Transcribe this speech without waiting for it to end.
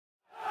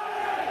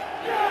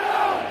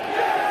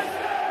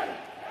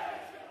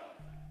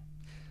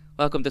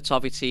Welcome to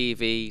Toffee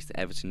TV's the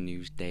Everton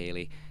News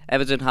Daily.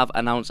 Everton have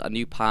announced a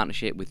new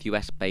partnership with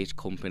US-based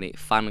company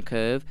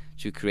FanCurve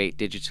to create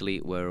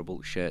digitally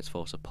wearable shirts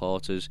for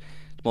supporters.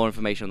 More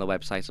information on the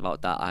website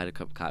about that. I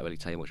can't really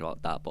tell you much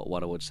about that, but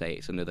what I would say,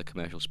 it's another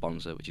commercial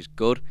sponsor, which is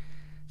good.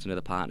 It's another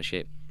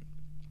partnership,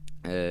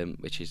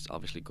 which is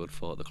obviously good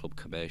for the club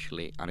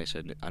commercially, and it's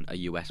a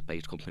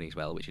US-based company as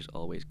well, which is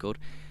always good.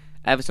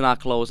 Everton are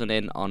closing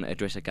in on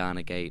Idrissa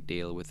Gana Gueye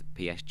deal with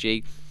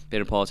PSG. Been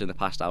reported in the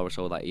past hour or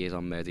so that he is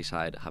on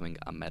Merseyside having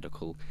a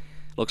medical.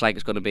 Looks like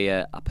it's going to be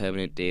a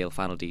permanent deal.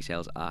 Final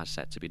details are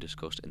set to be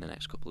discussed in the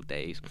next couple of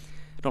days.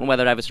 I don't know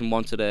whether Everton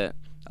wanted a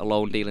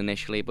loan deal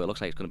initially, but it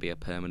looks like it's going to be a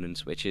permanent,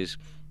 which is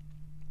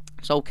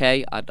it's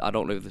okay. I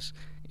don't know if it's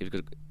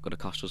going to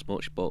cost us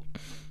much, but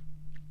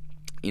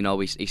you know,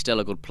 he's still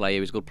a good player.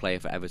 He's a good player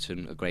for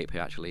Everton, a great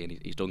player actually, and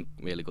he's done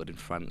really good in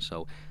France.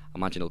 So I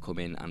imagine he'll come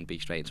in and be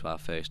straight into our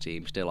first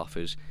team. Still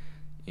offers,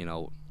 you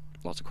know,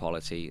 lots of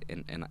quality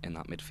in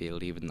that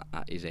midfield. Even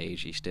at his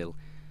age, he's still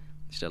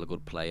a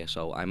good player.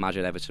 So I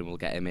imagine Everton will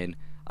get him in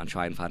and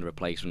try and find a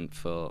replacement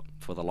for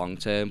the long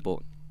term. But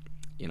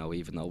you know,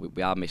 even though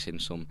we are missing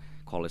some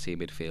quality in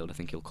midfield, I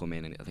think he'll come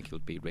in and I think he'll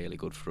be really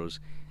good for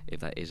us if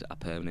that is a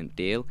permanent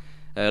deal.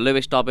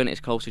 Lewis Dobbin is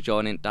close to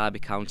joining Derby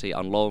County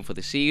on loan for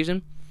the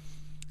season.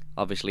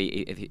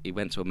 Obviously, he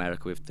went to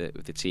America with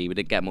the team. We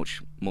didn't get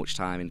much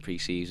time in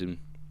pre-season,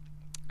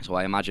 so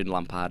I imagine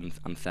Lampard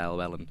and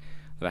Thelwell and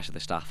the rest of the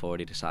staff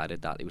already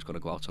decided that he was going to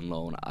go out on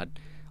loan.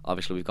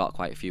 Obviously, we've got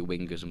quite a few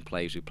wingers and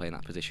players who play in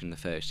that position in the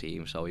first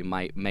team, so he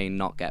may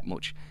not get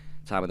much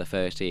time in the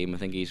first team. I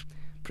think he's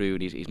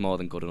proved he's more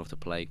than good enough to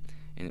play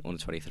in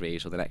under 23.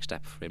 So the next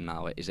step for him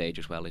now at his age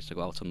as well is to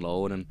go out on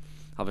loan. And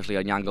obviously,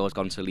 Onyango has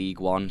gone to League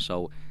One,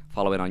 so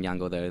following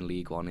Onyango there in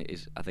League One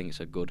I think it's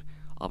a good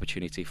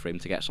opportunity for him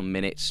to get some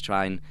minutes,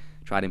 try and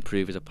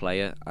improve as a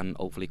player, and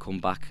hopefully come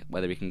back.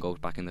 Whether he can go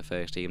back in the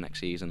first team next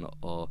season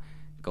or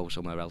go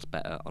somewhere else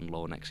better on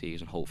loan next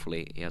season.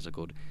 Hopefully he has a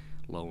good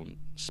loan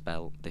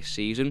spell this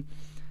season.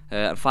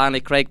 And finally,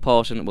 Craig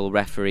Pawson will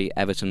referee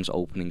Everton's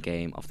opening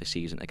game of the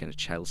season against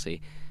Chelsea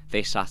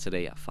this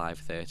Saturday at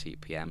 5:30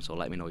 PM. So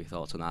let me know your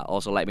thoughts on that.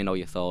 Also, let me know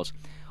your thoughts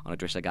on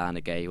Idrissa Gana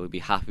Gueye. Will you be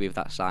happy with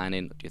that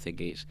signing? Do you think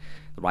he's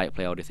the right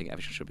player, or do you think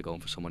Everton should be going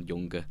for someone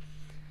younger?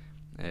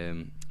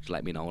 Just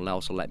let me know, and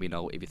also let me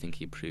know if you think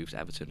he improves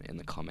Everton in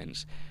the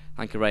comments.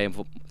 Thank you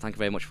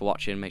very much for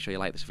watching. Make sure you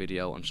like this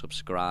video and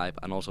subscribe,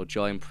 and also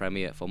join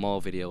Premier for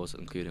more videos,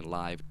 including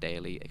live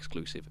daily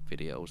exclusive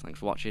videos. Thanks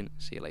for watching.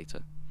 See you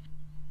later.